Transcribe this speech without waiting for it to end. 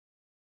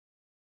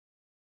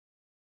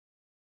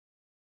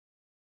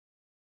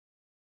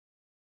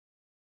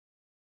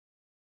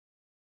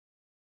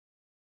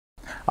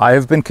I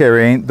have been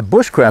carrying the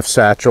Bushcraft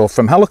Satchel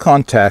from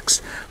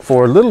Helikon-Tex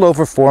for a little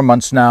over 4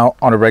 months now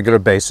on a regular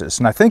basis,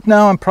 and I think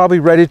now I'm probably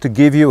ready to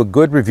give you a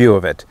good review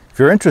of it. If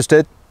you're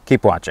interested,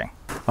 keep watching.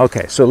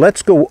 Okay, so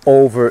let's go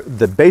over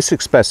the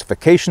basic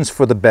specifications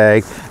for the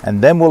bag,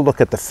 and then we'll look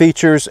at the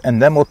features,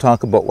 and then we'll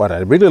talk about what I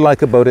really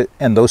like about it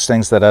and those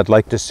things that I'd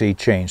like to see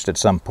changed at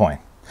some point.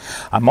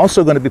 I'm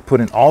also going to be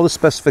putting all the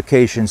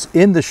specifications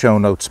in the show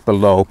notes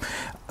below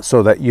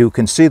so that you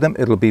can see them.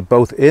 It'll be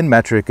both in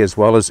metric as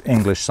well as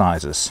English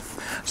sizes.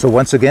 So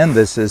once again,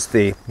 this is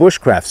the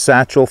Bushcraft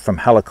Satchel from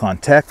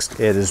Helikon-Tex.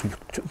 It is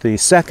the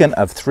second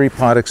of 3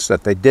 products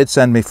that they did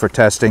send me for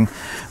testing.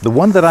 The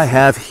one that I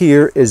have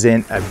here is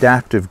in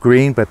adaptive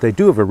green, but they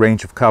do have a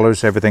range of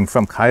colors, everything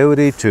from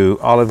coyote to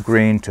olive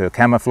green to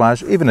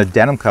camouflage, even a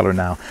denim color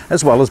now,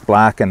 as well as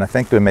black, and I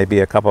think there may be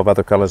a couple of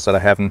other colors that I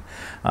haven't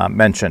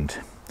mentioned.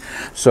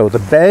 So the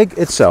bag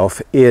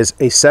itself is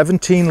a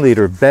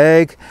 17-liter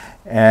bag,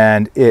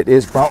 and it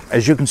is, well,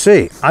 as you can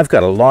see, I've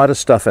got a lot of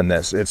stuff in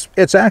this.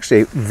 It's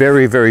actually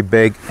very, very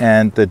big,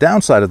 and the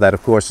downside of that,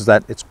 of course, is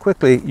that it's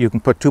quickly, you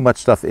can put too much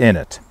stuff in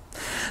it.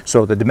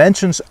 So the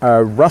dimensions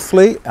are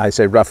roughly, I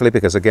say roughly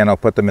because again I'll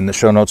put them in the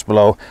show notes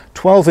below,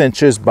 12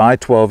 inches by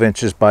 12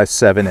 inches by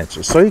 7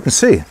 inches. So you can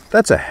see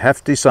that's a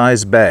hefty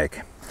size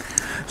bag.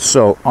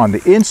 So on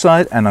the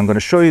inside, and I'm going to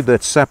show you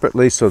that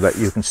separately so that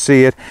you can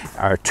see it,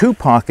 are 2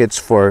 pockets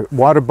for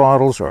water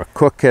bottles or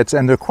cook kits,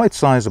 and they're quite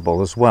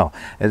sizable as well.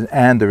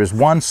 And there is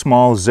 1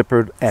 small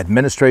zippered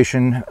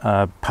administration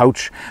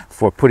pouch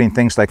for putting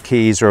things like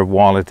keys or a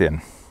wallet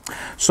in.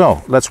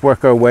 So let's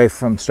work our way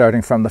from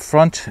starting from the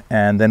front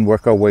and then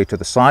work our way to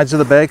the sides of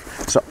the bag.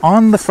 So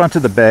on the front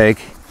of the bag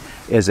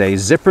is a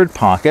zippered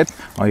pocket.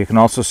 Well, you can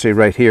also see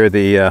right here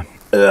the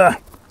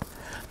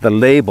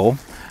label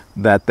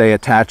that they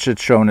attach it,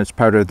 shown as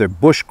part of their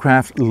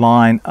Bushcraft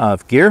line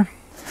of gear.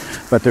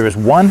 But there is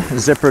 1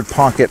 zippered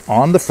pocket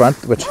on the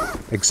front which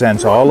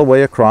extends all the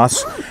way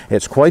across.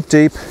 It's quite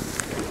deep,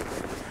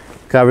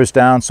 covers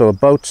down, so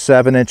about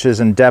 7 inches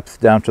in depth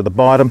down to the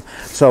bottom.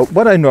 So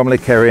what I normally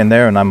carry in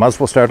there, and I might as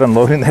well start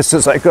unloading this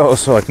as I go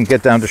so I can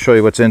get down to show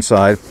you what's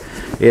inside,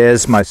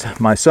 is my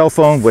cell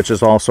phone, which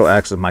is also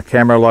acts as my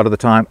camera a lot of the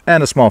time,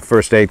 and a small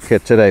first aid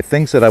kit today,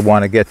 things that I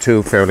want to get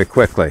to fairly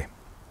quickly.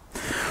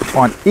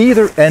 On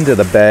either end of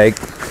the bag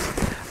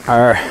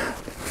are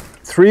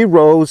 3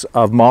 rows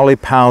of Molly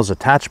Pals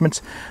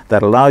attachments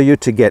that allow you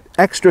to get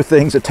extra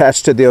things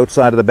attached to the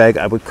outside of the bag.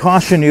 I would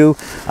caution you,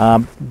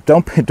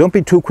 don't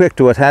be too quick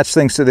to attach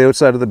things to the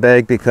outside of the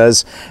bag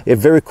because it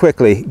very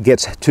quickly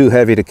gets too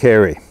heavy to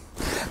carry.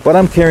 What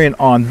I'm carrying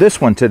on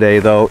this one today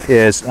though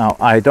is, now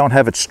I don't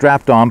have it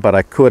strapped on, but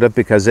I could have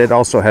because it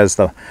also has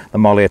the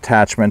Molly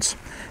attachments,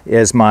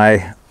 is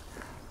my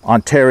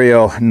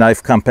Ontario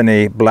Knife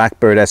Company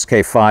Blackbird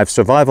SK5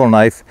 survival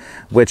knife,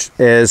 which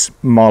is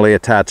Molly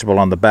attachable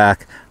on the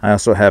back. I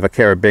also have a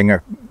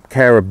carabiner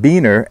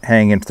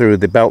hanging through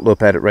the belt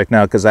loop at it right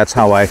now because that's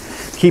how I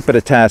keep it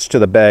attached to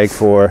the bag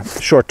for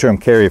short-term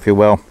carry, if you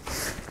will.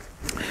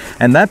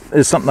 And that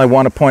is something I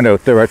want to point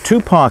out. There are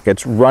 2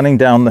 pockets running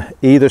down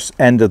either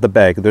end of the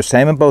bag. They're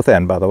same in both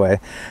ends, by the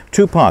way.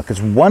 2 pockets.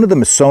 One of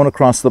them is sewn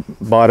across the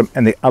bottom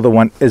and the other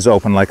one is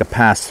open like a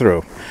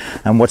pass-through.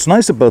 And what's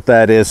nice about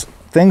that is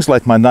things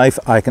like my knife,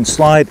 I can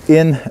slide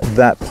in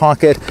that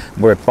pocket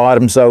where it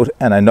bottoms out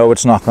and I know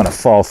it's not going to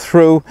fall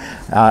through.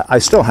 I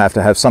still have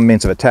to have some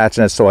means of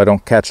attaching it so I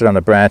don't catch it on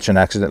a branch and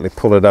accidentally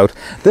pull it out.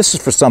 This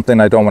is for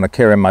something I don't want to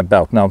carry in my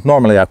belt. Now,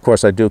 normally, of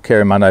course, I do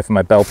carry my knife in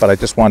my belt, but I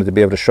just wanted to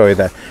be able to show you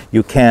that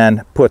you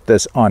can put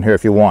this on here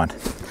if you want.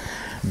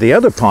 The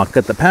other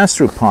pocket, the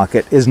pass-through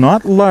pocket, is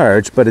not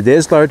large, but it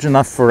is large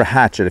enough for a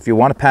hatchet. If you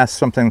want to pass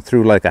something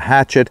through like a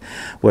hatchet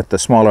with the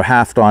smaller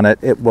haft on it,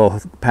 it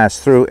will pass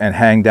through and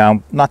hang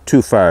down not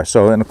too far.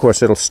 So, and of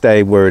course, it'll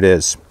stay where it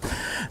is.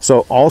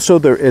 So also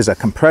there is a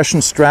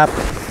compression strap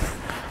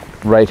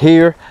right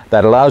here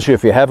that allows you,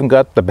 if you haven't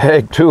got the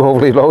bag too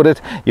overly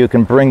loaded, you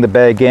can bring the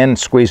bag in,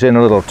 squeeze in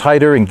a little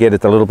tighter and get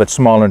it a little bit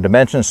smaller in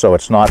dimensions so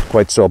it's not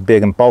quite so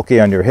big and bulky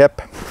on your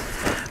hip.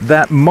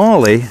 That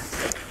Molly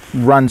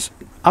runs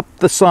up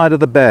the side of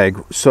the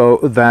bag so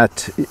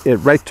that it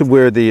right to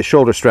where the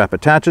shoulder strap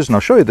attaches, and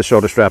I'll show you the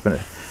shoulder strap in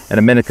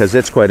a minute because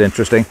it's quite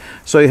interesting.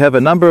 So you have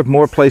a number of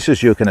more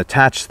places you can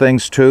attach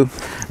things to.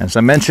 As I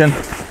mentioned,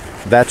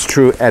 that's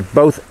true at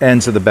both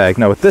ends of the bag.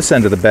 Now at this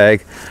end of the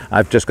bag,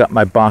 I've just got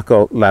my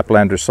Baco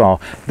Laplander saw.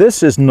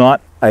 This is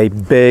not a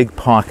big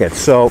pocket.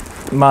 So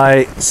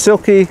my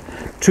Silky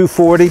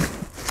 240,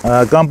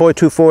 Gomboy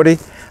 240,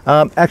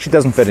 actually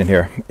doesn't fit in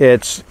here.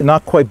 It's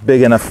not quite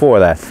big enough for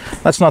that.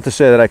 That's not to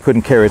say that I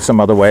couldn't carry it some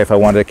other way if I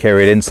wanted to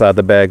carry it inside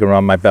the bag or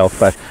on my belt,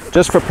 but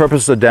just for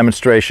purposes of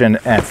demonstration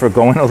and for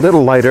going a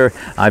little lighter,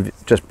 I've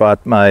just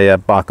bought my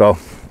Baco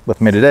with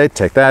me today.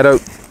 Take that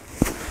out.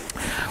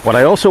 What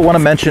I also want to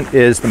mention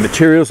is the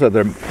materials that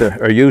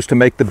are used to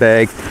make the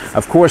bag.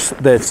 Of course,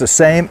 it's the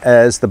same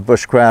as the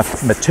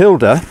Bushcraft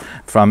Matilda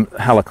from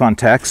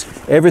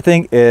Helikon-Tex.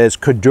 Everything is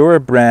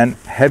Cordura brand,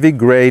 heavy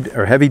grade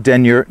or heavy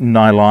denier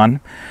nylon.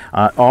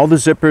 All the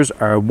zippers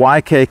are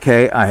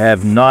YKK. I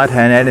have not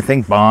had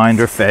anything bind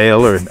or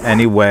fail or in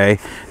any way.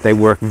 They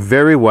work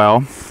very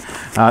well.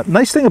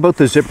 Nice thing about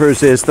the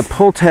zippers is the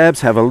pull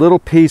tabs have a little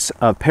piece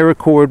of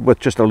paracord with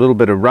just a little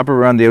bit of rubber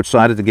around the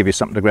outside to give you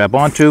something to grab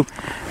onto.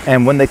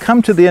 And when they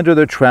come to the end of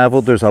their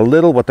travel, there's a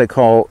little what they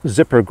call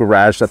zipper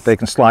garage that they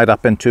can slide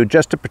up into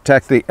just to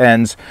protect the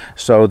ends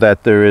so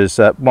that there is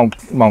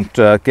won't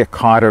get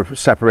caught or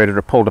separated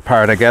or pulled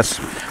apart, I guess.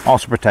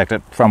 Also protect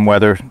it from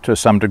weather to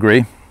some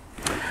degree.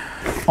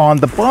 On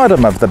the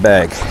bottom of the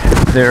bag,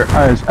 there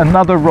is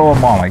another row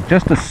of molly,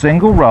 just a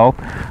single row.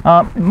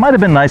 It might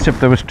have been nice if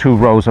there was 2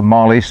 rows of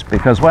mollies,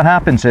 because what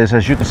happens is,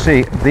 as you can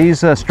see,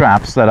 these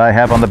straps that I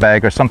have on the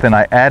bag are something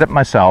I added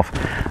myself.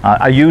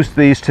 I used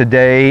these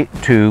today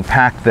to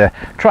pack the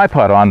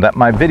tripod on that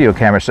my video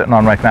camera is sitting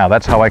on right now.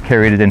 That's how I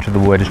carried it into the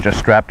woods, just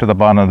strapped to the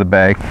bottom of the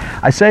bag.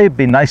 I say it'd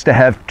be nice to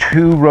have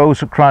 2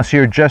 rows across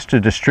here just to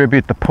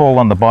distribute the pull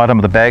on the bottom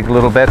of the bag a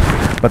little bit,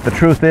 but the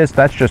truth is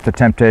that's just a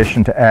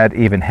temptation to add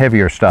even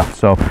heavier stuff.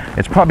 So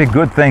it's probably a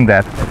good thing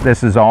that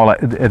this is all,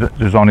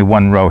 there's only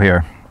 1 row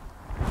here.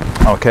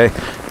 Okay,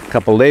 a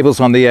couple labels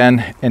on the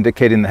end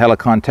indicating the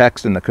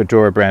Helikon-Tex and the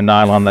Cordura brand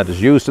nylon that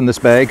is used in this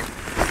bag.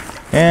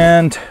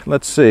 And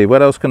let's see,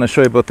 what else can I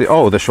show you about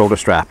the shoulder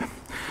strap.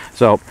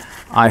 So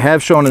I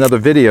have shown in other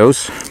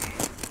videos,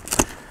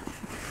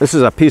 this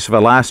is a piece of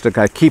elastic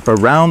I keep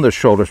around the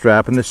shoulder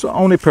strap, and the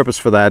only purpose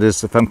for that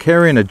is if I'm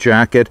carrying a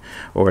jacket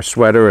or a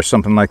sweater or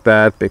something like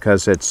that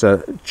because it's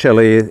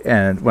chilly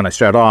and when I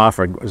start off,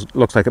 or it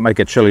looks like it might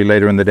get chilly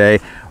later in the day,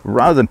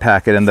 rather than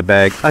pack it in the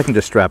bag, I can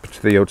just strap it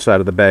to the outside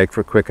of the bag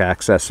for quick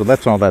access. So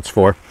that's all that's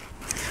for.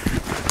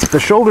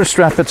 The shoulder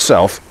strap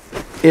itself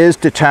is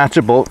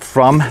detachable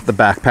from the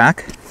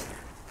backpack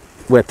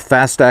with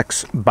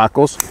Fastex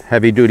buckles,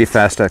 heavy duty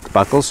Fastex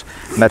buckles,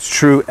 and that's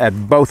true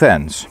at both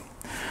ends.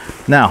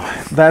 Now,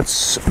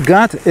 that's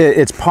got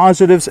its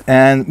positives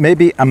and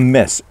maybe a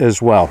miss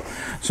as well.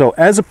 So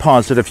as a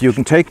positive, you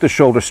can take the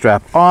shoulder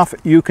strap off,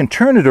 you can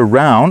turn it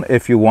around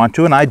if you want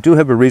to, and I do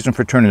have a reason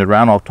for turning it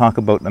around I'll talk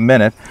about in a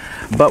minute.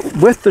 But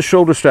with the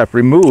shoulder strap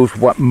removed,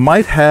 what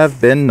might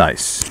have been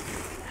nice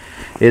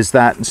is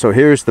that, so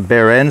here's the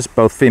bare ends,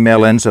 both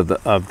female ends of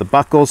the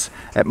buckles.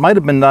 It might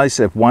have been nice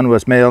if one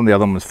was male and the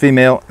other one was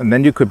female, and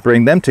then you could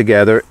bring them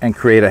together and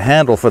create a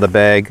handle for the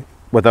bag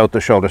without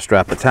the shoulder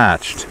strap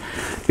attached.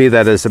 Be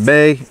that as it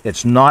may,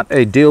 it's not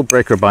a deal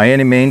breaker by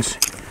any means.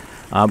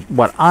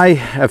 What I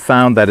have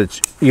found that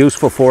it's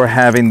useful for,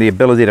 having the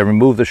ability to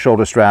remove the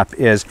shoulder strap,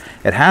 is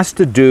it has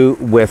to do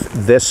with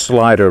this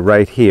slider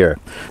right here.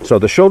 So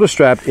the shoulder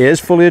strap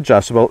is fully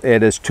adjustable.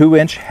 It is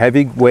 2-inch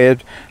heavy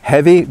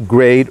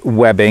grade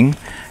webbing,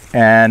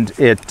 and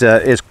it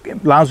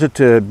allows it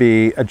to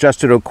be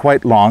adjusted out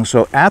quite long.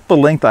 So at the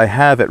length I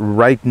have it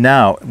right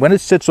now, when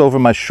it sits over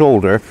my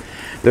shoulder,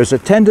 there's a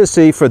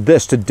tendency for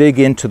this to dig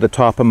into the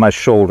top of my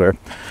shoulder.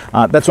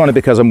 That's only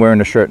because I'm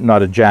wearing a shirt,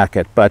 not a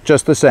jacket. But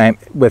just the same,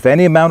 with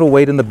any amount of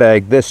weight in the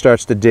bag, this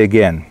starts to dig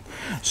in.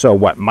 So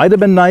what might have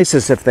been nice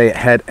is if they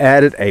had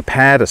added a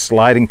pad, a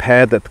sliding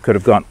pad that could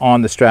have gone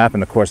on the strap,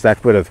 and of course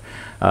that could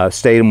have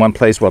stayed in one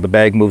place while the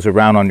bag moves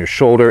around on your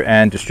shoulder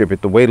and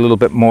distribute the weight a little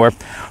bit more.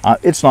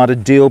 It's not a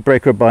deal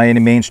breaker by any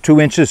means. 2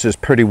 inches is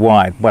pretty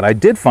wide. What I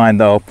did find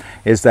though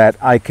is that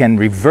I can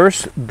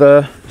reverse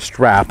the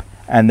strap,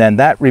 and then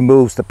that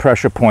removes the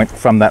pressure point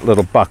from that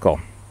little buckle.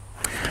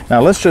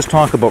 Now let's just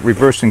talk about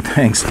reversing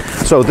things.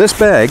 So this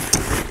bag,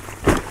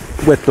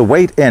 with the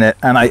weight in it,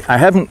 and I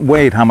haven't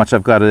weighed how much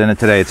I've got it in it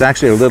today. It's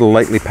actually a little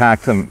lightly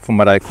packed from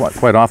what I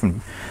quite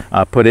often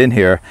put in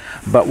here.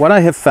 But what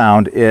I have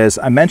found is,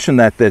 I mentioned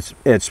that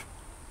it's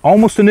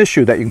almost an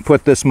issue that you can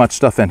put this much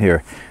stuff in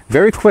here.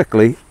 Very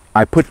quickly,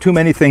 I put too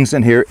many things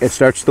in here, it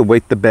starts to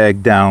weight the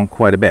bag down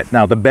quite a bit.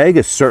 Now the bag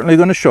is certainly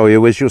going to show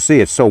you, as you'll see,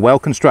 it's so well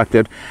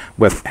constructed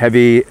with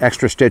heavy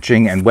extra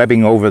stitching and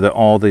webbing over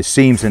all the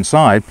seams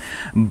inside,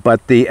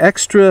 but the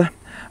extra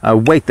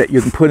weight that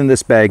you can put in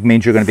this bag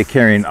means you're going to be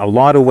carrying a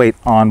lot of weight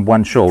on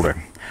one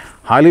shoulder.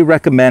 Highly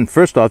recommend,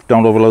 first off,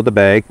 don't overload the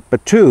bag,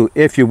 but 2,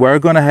 if you were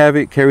going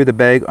to carry the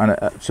bag on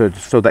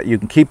so that you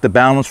can keep the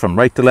balance from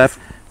right to left,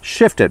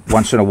 shift it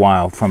once in a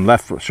while from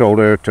left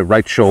shoulder to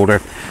right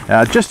shoulder,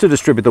 just to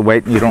distribute the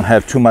weight and you don't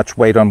have too much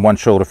weight on one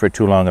shoulder for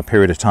too long a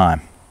period of time.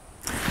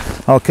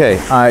 Okay,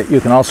 you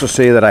can also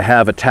see that I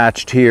have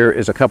attached here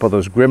is a couple of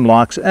those grim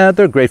locks.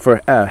 They're great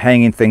for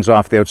hanging things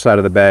off the outside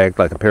of the bag,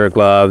 like a pair of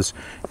gloves.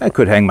 I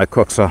could hang my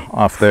cooks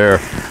off there.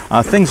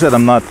 Things that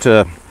I'm not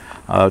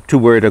too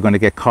worried are going to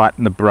get caught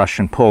in the brush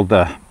and pulled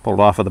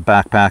off of the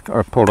backpack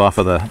or pulled off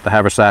of the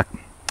haversack.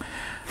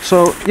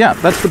 So yeah,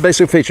 that's the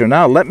basic feature.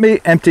 Now let me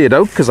empty it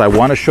out because I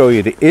want to show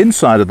you the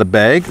inside of the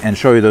bag and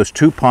show you those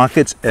 2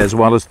 pockets as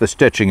well as the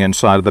stitching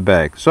inside of the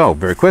bag. So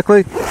very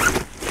quickly,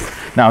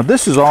 Now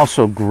this is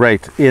also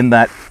great in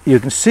that you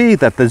can see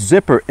that the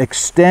zipper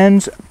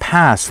extends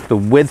past the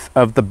width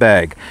of the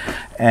bag,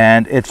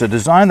 and it's a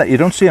design that you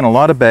don't see in a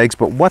lot of bags,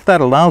 but what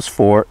that allows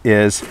for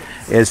is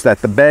that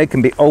the bag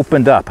can be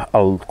opened up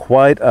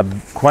quite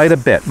a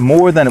bit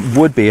more than it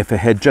would be if it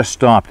had just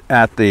stopped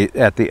at the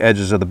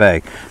edges of the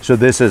bag. So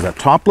this is a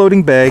top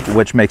loading bag,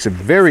 which makes it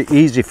very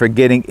easy for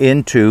getting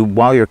into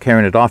while you're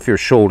carrying it off your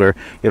shoulder.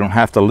 You don't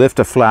have to lift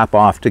a flap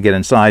off to get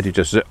inside. You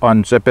just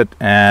unzip it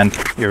and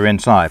you're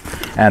inside.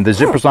 And the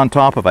zippers on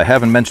top, if I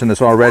haven't mentioned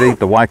this already,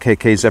 the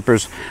YKK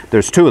zippers,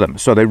 there's two of them,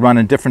 so they run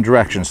in different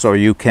directions, so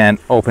you can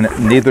open it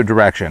in either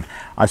direction.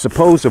 I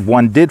suppose if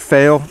one did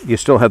fail, you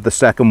still have the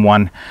second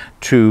one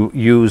to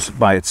use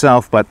by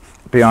itself, but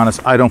to be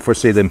honest, I don't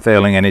foresee them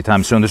failing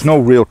anytime soon. There's no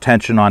real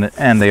tension on it,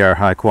 and they are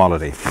high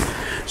quality.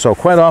 So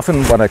quite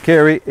often what I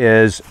carry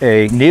is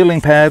a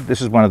kneeling pad.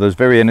 This is one of those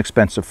very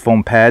inexpensive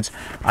foam pads.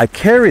 I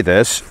carry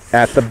this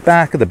at the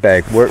back of the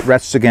bag where it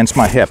rests against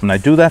my hip, and I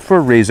do that for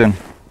a reason.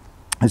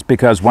 Is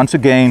because, once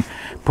again,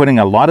 putting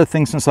a lot of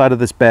things inside of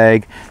this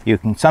bag, you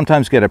can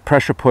sometimes get a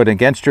pressure put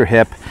against your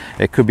hip.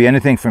 It could be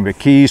anything from your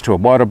keys to a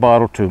water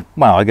bottle to,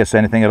 well, I guess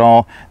anything at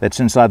all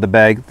that's inside the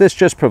bag. This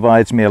just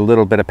provides me a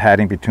little bit of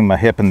padding between my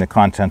hip and the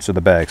contents of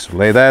the bag. So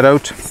lay that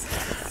out.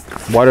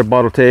 Water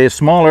bottle today is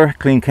smaller,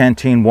 clean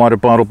canteen water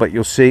bottle, but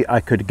you'll see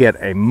I could get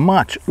a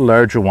much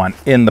larger one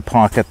in the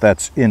pocket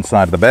that's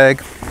inside of the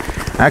bag.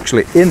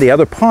 Actually, in the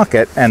other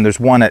pocket, and there's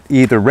one at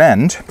either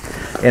end,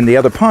 in the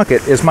other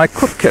pocket is my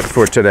cook kit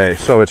for today.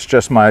 So it's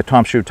just my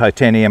Tom Shoe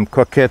titanium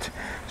cook kit.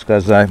 It's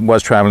because I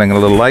was traveling a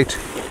little light.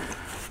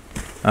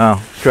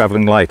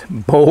 Traveling light.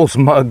 Bowls,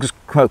 mugs,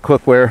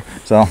 cookware.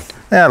 So,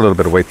 yeah, a little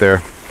bit of weight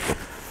there.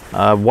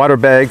 Water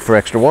bag for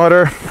extra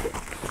water.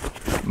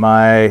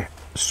 My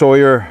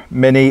Sawyer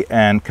Mini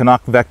and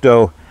Canuck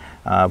Vecto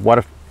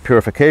water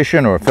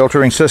purification or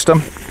filtering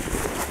system.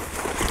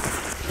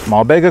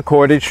 Small bag of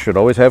cordage, should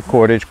always have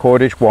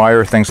cordage,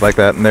 wire, things like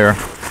that in there.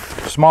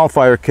 Small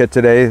fire kit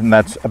today, and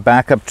that's a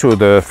backup to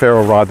the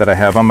ferro rod that I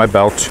have on my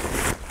belt.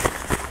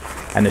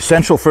 An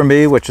essential for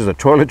me, which is a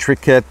toiletry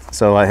kit,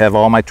 so I have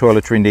all my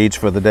toiletry needs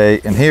for the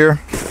day in here.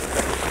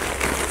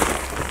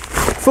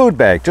 Food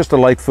bag, just a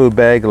light food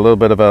bag, a little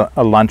bit of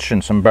a lunch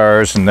and some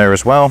bars in there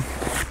as well.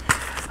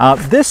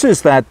 This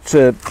is that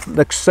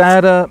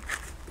Lexada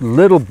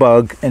Little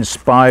Bug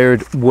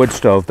inspired wood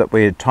stove that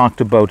we had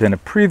talked about in a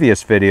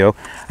previous video,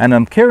 and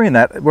I'm carrying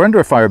that. We're under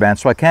a fire ban,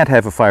 so I can't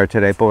have a fire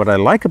today, but what I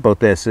like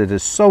about this, it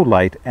is so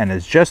light and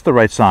is just the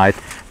right size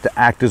to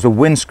act as a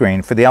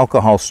windscreen for the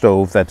alcohol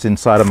stove that's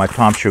inside of my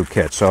Tom Shoe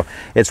kit. So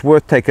it's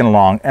worth taking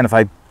along, and if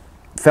I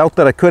felt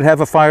that I could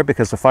have a fire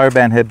because the fire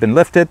ban had been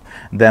lifted,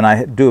 then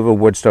I do have a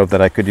wood stove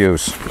that I could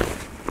use.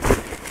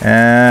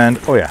 And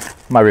oh yeah,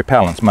 my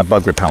repellents, my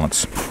bug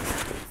repellents.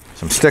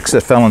 Some sticks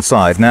that fell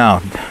inside.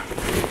 Now,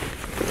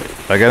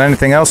 I got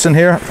anything else in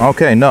here?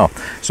 Okay, no.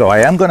 So I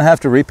am going to have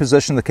to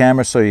reposition the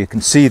camera so you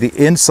can see the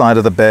inside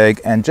of the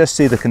bag and just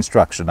see the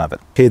construction of it.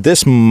 Okay,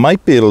 this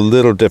might be a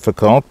little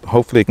difficult.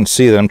 Hopefully you can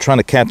see that I'm trying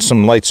to catch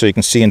some light so you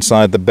can see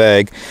inside the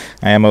bag.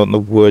 I am out in the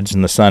woods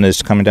and the sun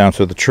is coming down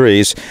through the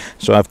trees.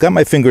 So I've got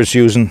my fingers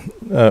using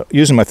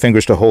my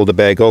fingers to hold the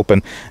bag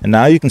open, and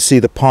now you can see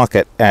the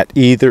pocket at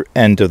either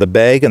end of the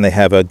bag, and they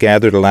have a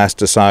gathered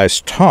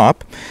elasticized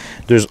top.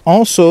 There's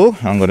also,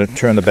 I'm going to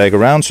turn the bag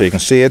around so you can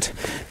see it.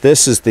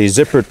 This is the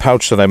zippered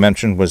pouch that I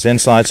mentioned was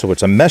inside, so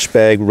it's a mesh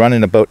bag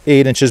running about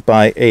 8 inches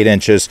by 8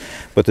 inches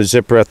with the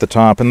zipper at the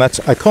top, and that's,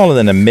 I call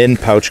it a min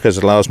pouch because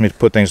it allows me to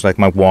put things like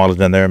my wallet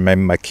in there,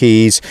 maybe my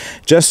keys,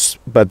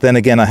 but then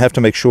again I have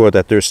to make sure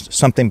that there's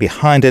something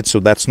behind it so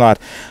that's not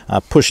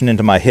pushing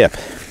into my hip.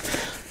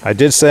 I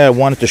did say I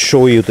wanted to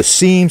show you the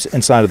seams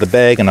inside of the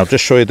bag, and I'll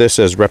just show you this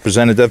as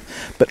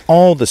representative, but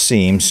all the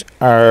seams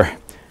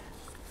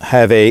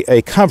have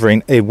a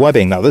covering, a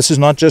webbing. Now this is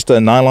not just a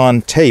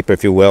nylon tape,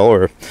 if you will,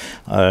 or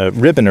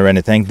ribbon or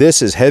anything.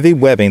 This is heavy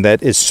webbing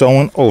that is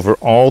sewn over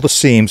all the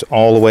seams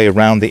all the way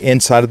around the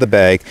inside of the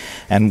bag,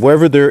 and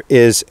wherever there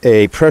is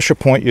a pressure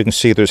point, you can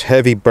see there's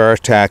heavy bar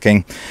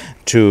tacking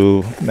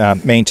to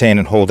maintain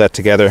and hold that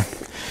together.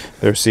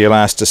 There's the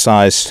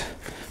elasticized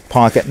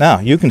pocket. Now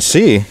you can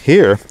see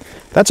here,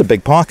 that's a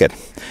big pocket.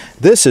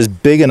 This is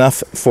big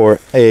enough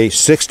for a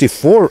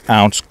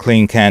 64-ounce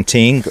clean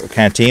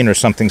canteen or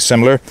something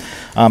similar.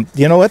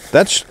 You know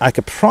what? I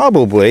could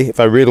probably, if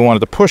I really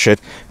wanted to push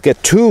it,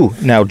 get 2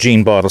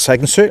 Nalgene bottles. I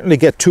can certainly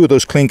get 2 of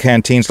those clean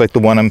canteens like the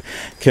one I'm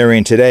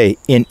carrying today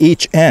in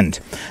each end.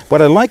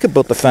 What I like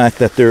about the fact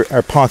that there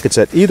are pockets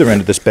at either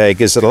end of this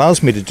bag is it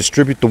allows me to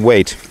distribute the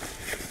weight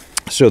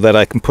so that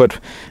I can put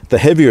the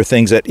heavier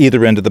things at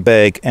either end of the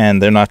bag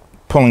and they're not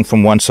pulling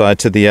from one side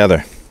to the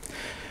other.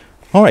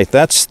 Alright,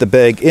 that's the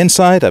bag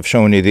inside. I've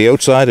shown you the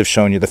outside, I've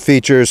shown you the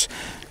features.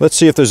 Let's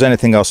see if there's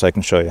anything else I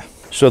can show you.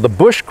 So the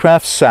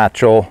Bushcraft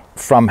Satchel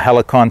from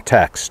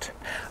Helikon-Tex.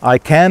 I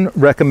can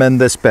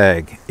recommend this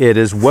bag. It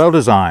is well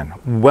designed,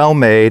 well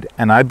made,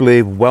 and I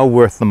believe well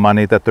worth the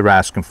money that they're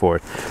asking for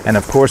it. And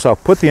of course, I'll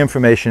put the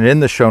information in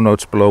the show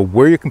notes below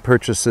where you can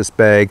purchase this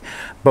bag,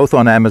 both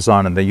on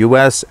Amazon in the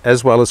US,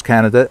 as well as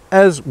Canada,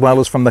 as well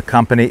as from the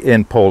company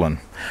in Poland.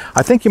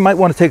 I think you might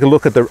want to take a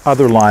look at the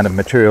other line of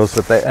materials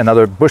and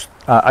other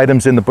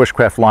items in the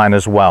Bushcraft line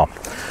as well.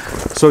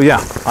 So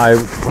yeah, I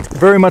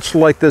very much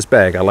like this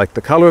bag. I like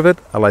the color of it,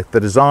 I like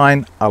the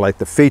design, I like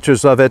the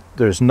features of it.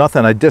 There's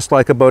nothing I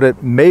dislike about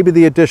it. Maybe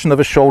the addition of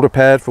a shoulder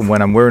pad for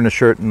when I'm wearing a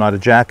shirt and not a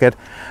jacket,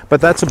 but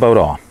that's about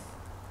all.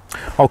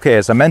 Okay,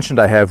 as I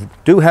mentioned, I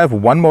do have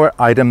one more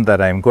item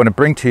that I'm going to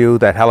bring to you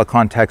that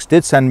Helikon-Tex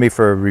did send me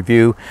for a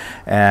review,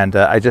 and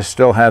I just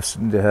still have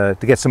to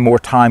get some more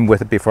time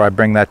with it before I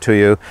bring that to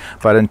you.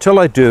 But until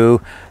I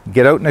do,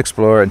 get out and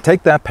explore and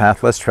take that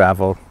path less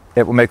traveled.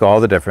 It will make all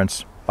the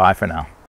difference. Bye for now.